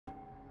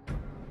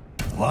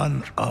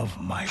one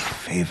of my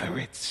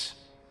favorites.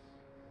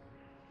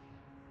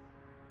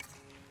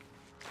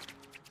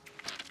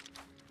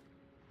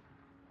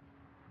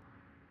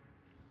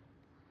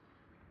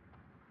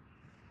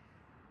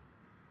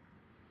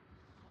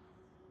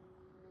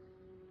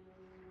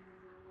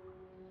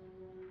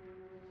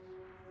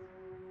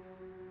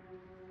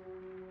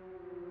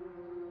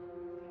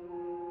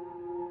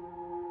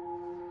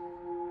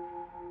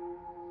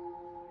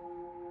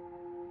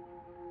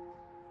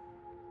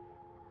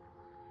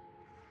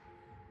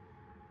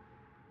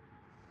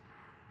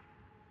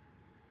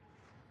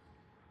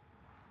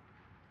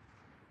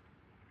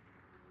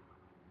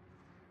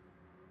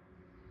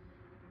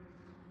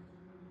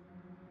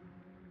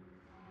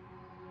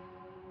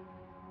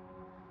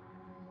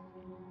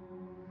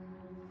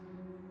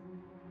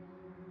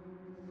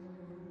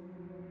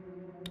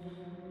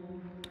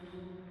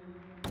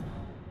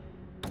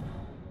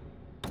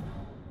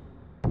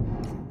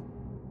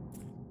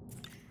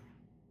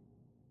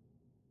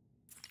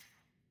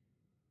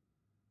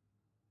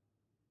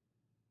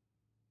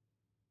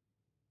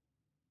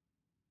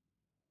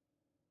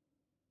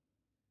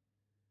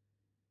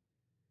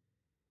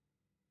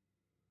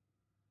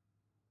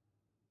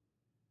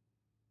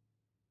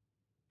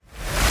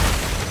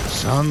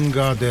 Sun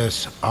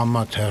Goddess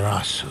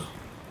Amaterasu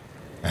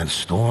and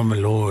Storm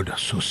Lord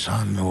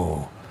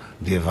Susanoo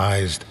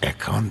devised a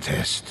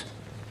contest.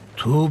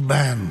 Two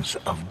bands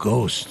of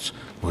ghosts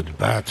would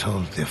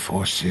battle the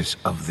forces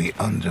of the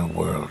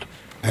underworld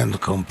and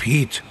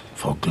compete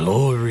for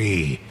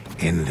glory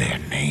in their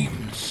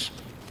names.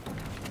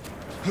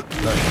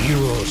 The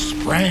heroes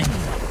sprang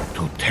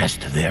to test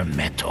their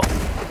mettle.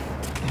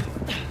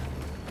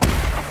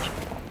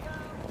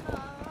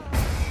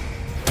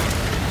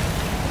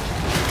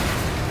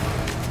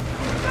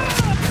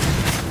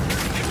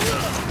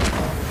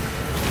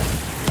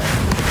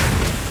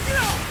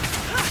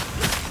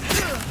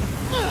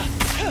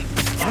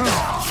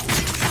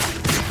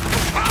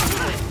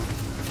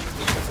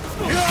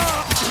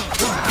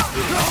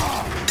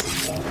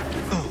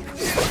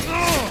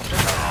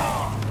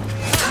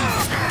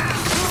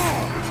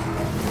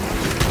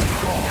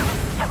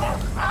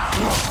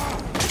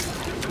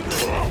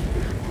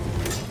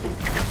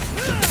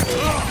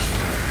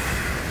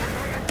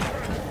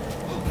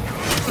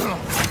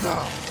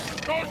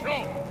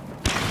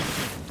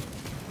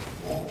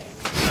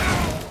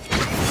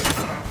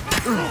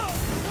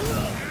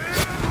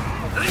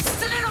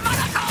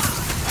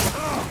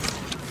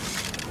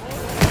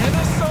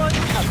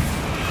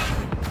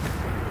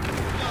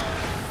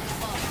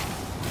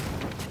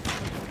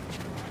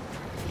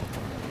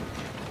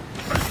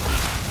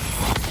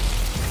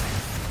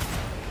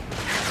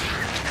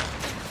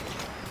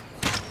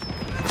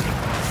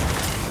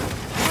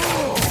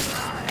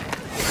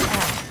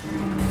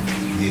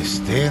 The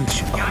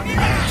stench of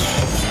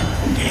ash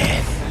and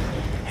death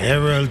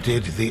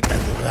heralded the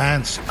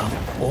advance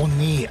of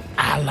Oni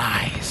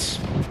allies.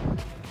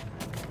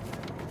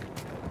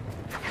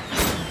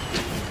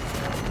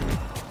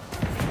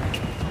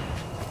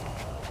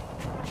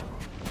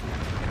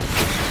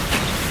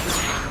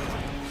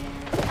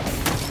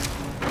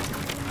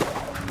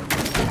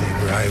 The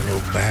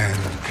rival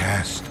band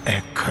cast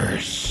a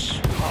curse.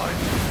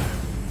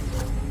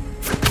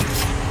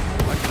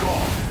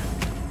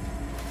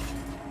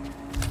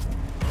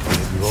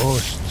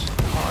 Ghosts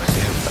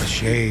seem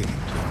ashamed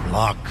to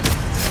block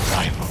their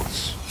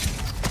rivals.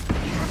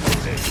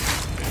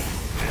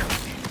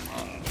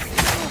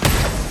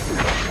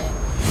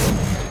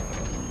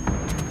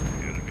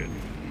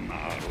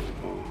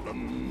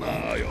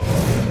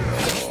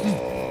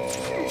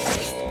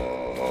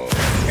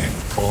 And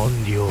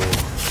Onryo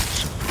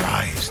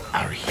surprised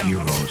our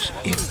heroes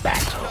in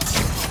battle.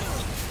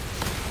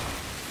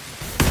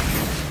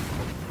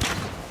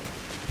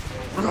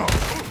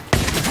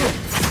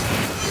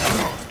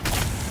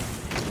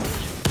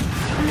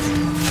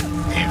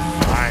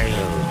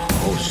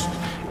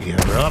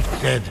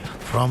 Erupted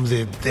from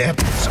the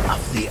depths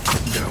of the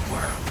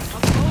underworld.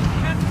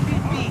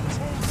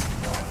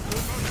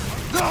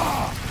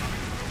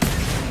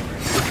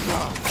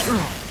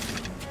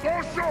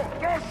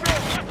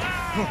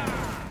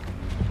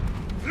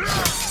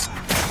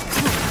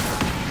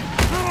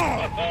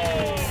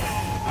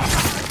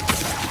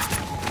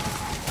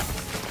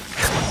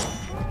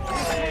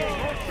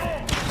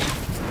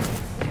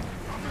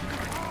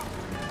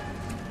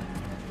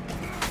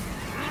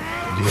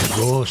 The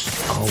ghost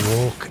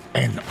awoke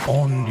and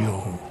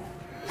Onryo.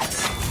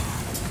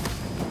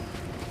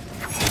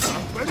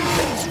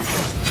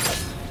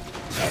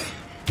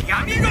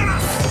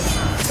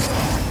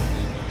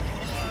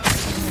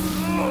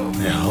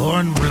 The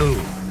horn blew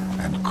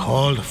and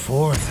called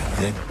forth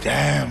the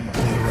damned.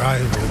 The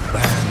rival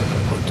band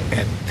put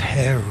a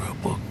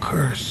terrible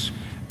curse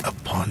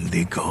upon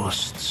the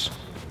ghosts.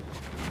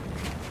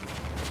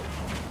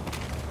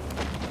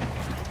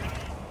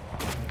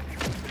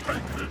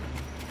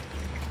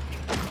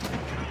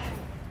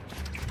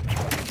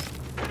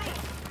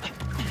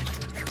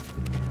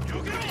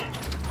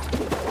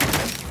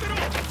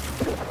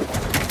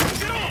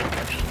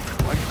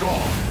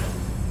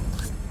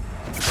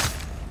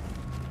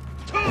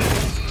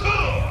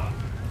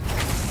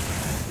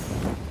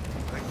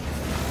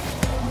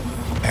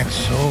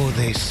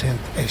 they sent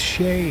a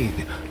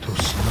shade to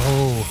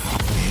snow,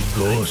 the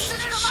ghost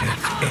set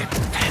a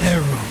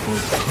terrible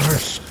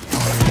curse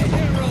on the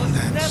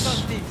opponents.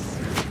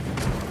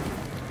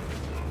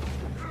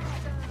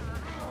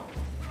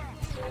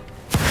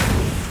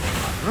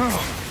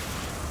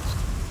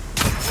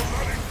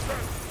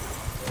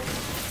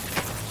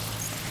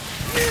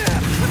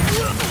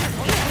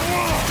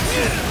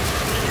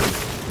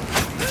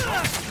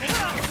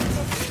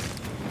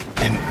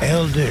 An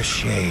elder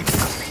shade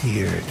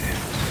appeared.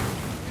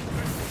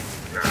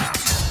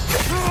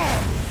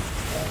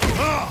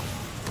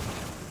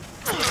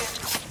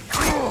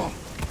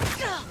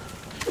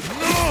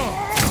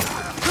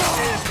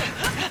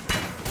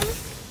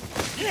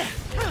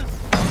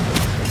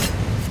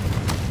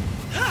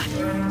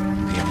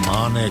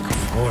 Demonic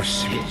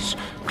forces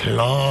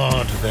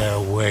clawed their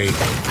way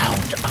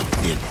out of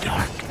the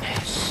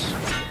darkness.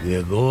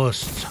 The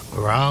ghosts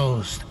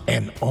roused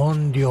an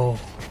Ondio.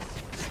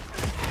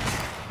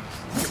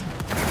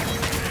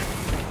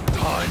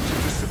 Time to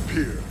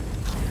disappear.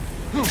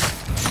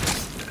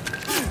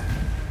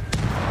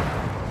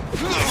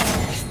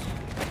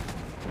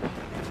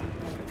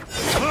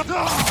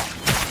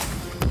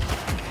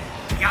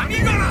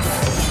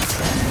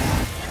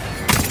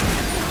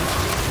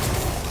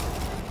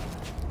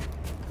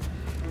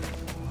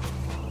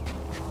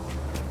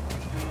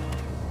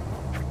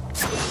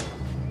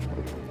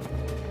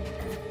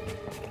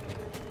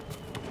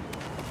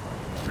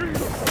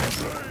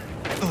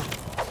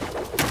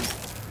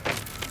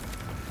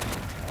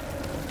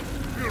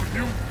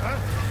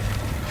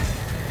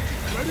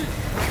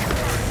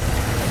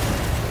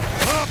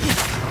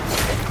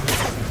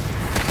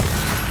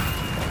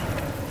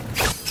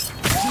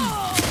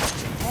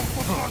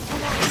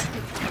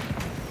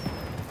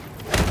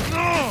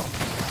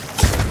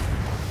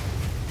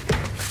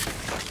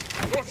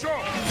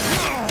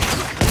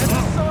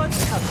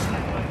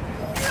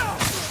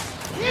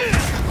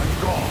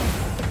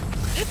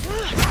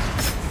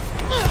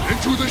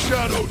 Into the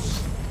shadows!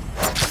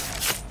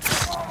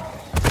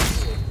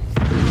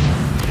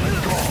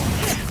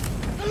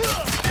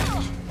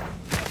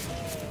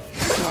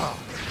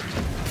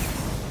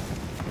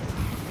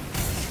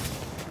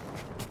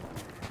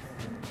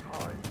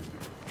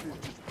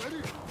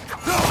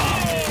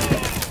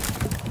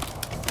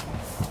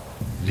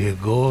 The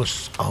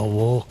ghosts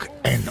awoke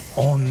an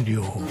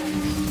Ondio.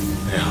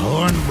 The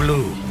horn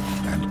blew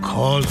and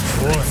called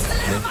forth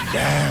the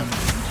damned.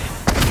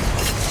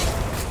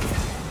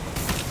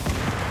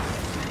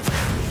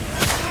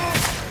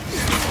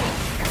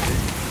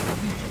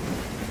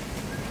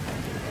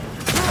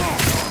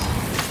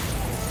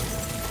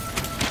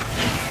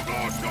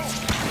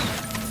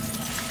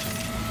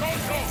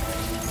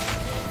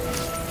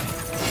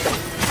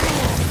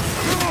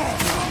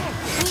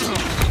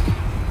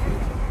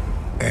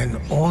 An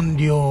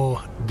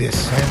Ondio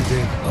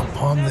descended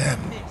upon them.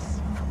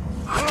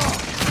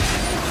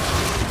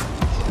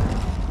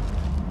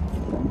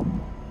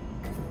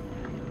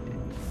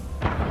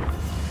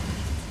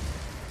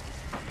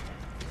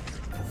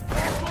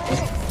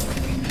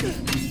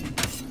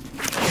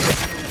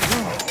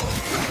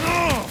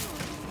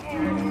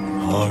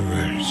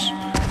 Horrors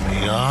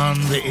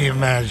beyond the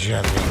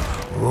imagining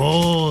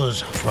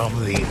rose from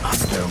the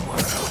underworld.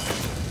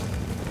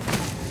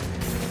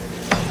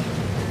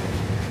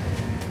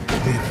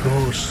 The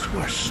ghosts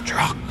were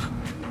struck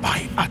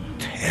by a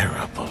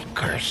terrible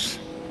curse.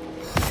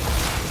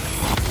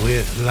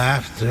 With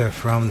laughter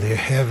from the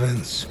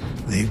heavens,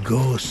 the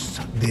ghosts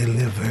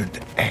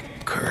delivered a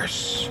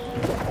curse.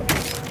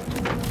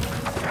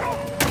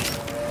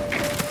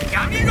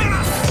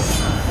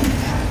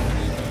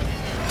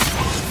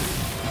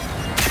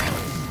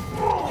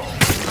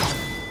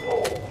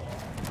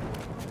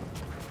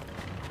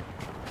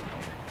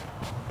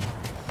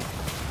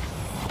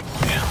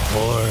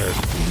 Before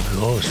the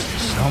ghost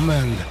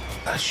summoned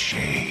a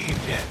shade.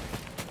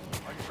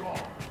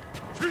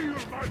 Feel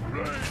my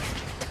blade!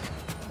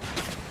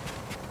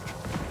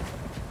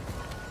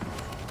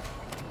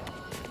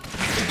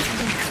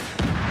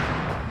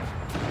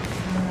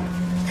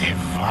 A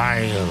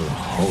vile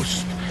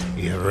host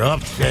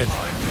erupted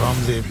from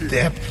the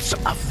depths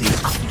of the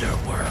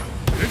underworld.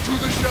 Into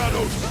the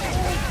shadows!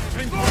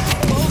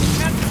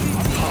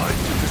 Time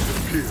to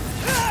disappear.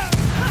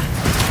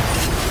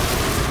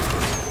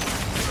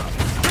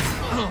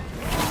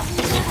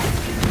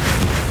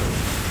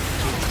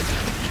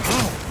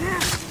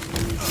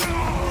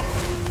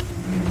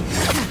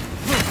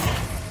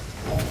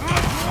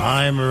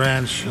 Time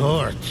ran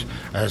short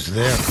as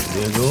the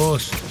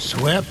ghost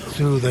swept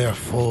through their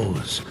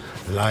foes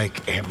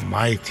like a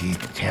mighty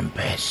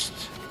tempest.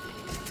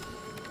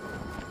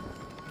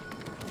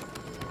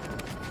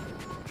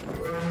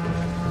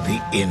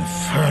 The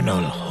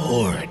infernal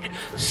horde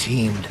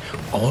seemed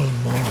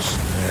almost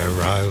their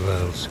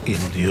rivals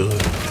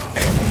endured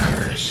a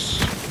curse.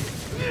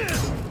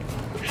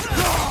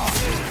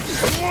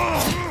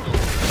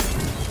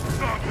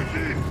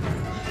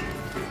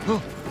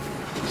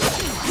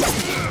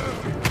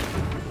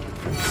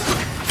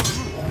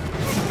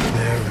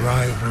 Their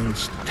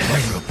rival's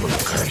terrible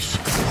curse,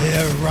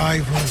 their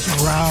rivals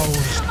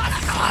roused a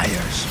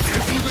fire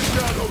spirit. Into the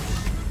shadows!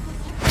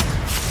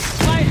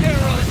 My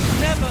heroes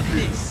never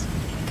miss.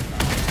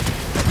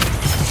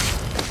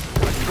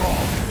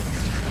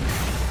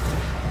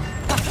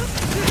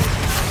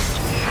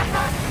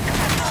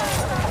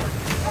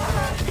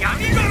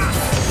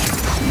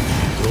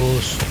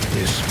 Ghost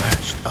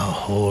dispatched a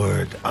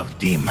horde of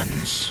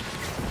demons,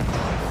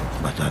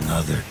 but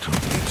another took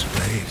its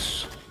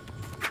place.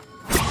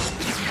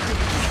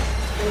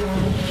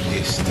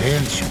 The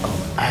stench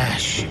of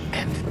ash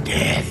and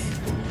death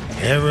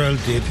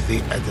heralded the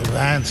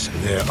advance.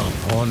 Their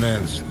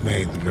opponents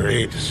made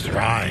great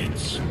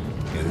strides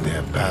in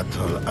their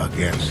battle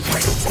against the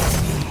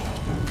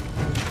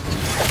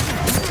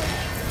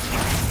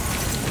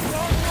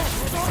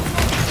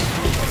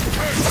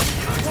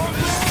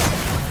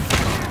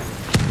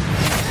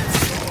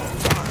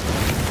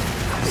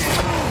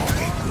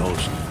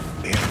ghost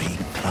very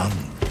clung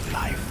to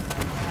life.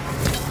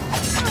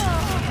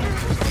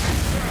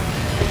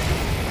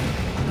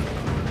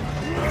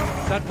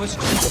 That was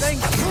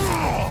thank you.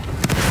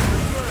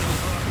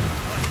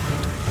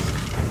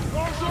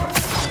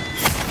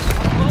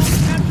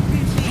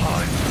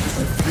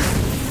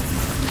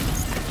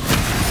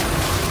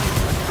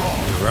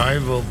 The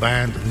rival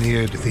band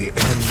neared the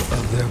end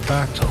of their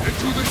battle.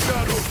 Into the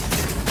shadows!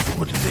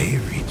 Would they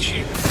reach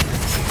it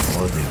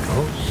before the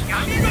ghost?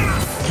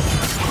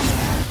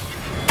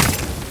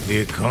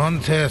 The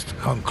contest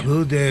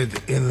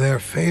concluded in their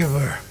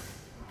favor.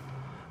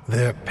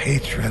 Their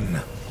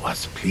patron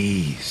was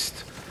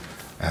pleased,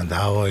 and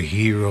our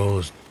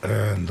heroes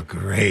earned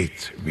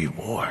great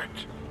reward.